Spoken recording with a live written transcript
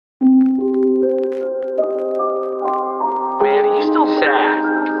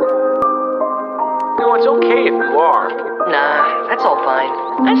it's okay if you are. Nah, that's all fine.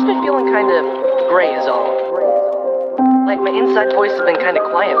 I just been feeling kind of gray is all. Like my inside voice has been kind of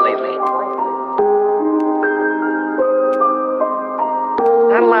quiet lately.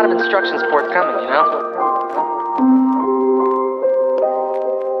 Not a lot of instructions forthcoming, you know?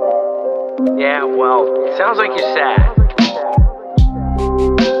 Yeah, well, sounds like you're sad.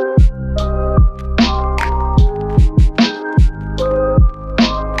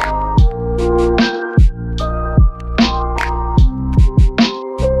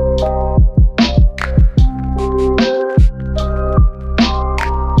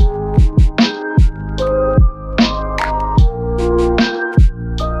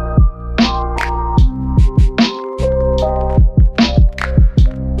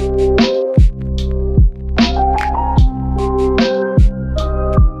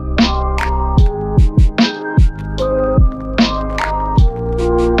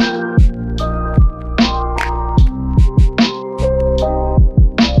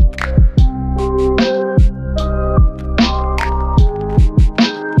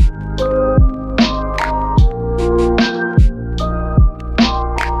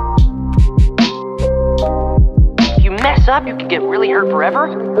 Up, you could get really hurt forever,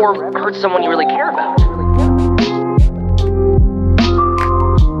 or hurt someone you really care about.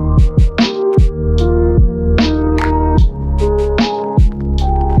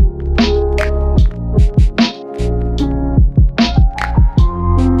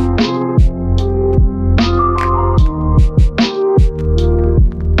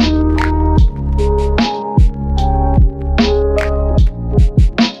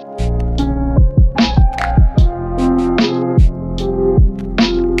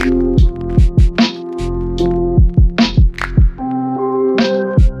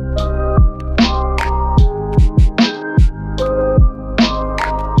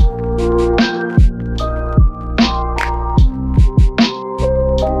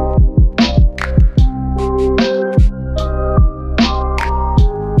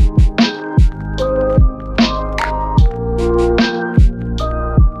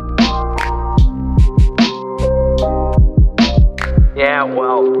 Yeah,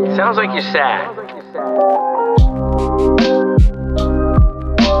 well, sounds like you're sad.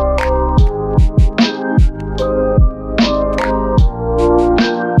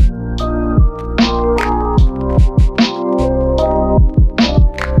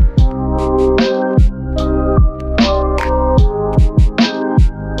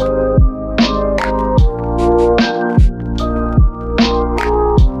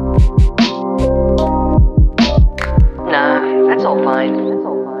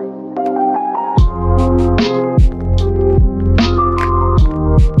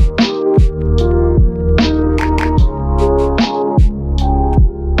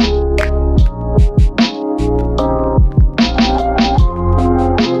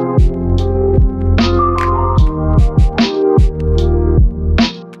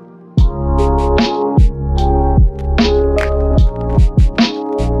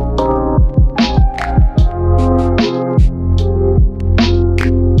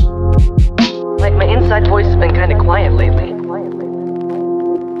 Voice has been kind of quiet lately.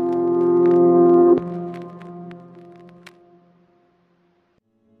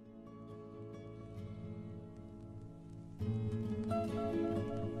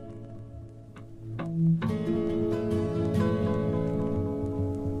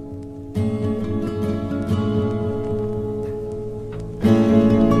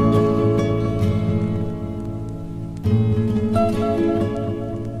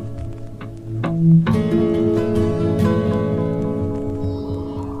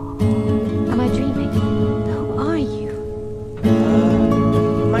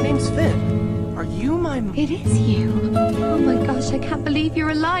 It is you. Oh my gosh, I can't believe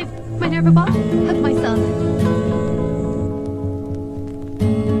you're alive. Minerva, hug my son.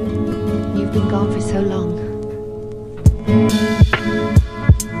 You've been gone for so long.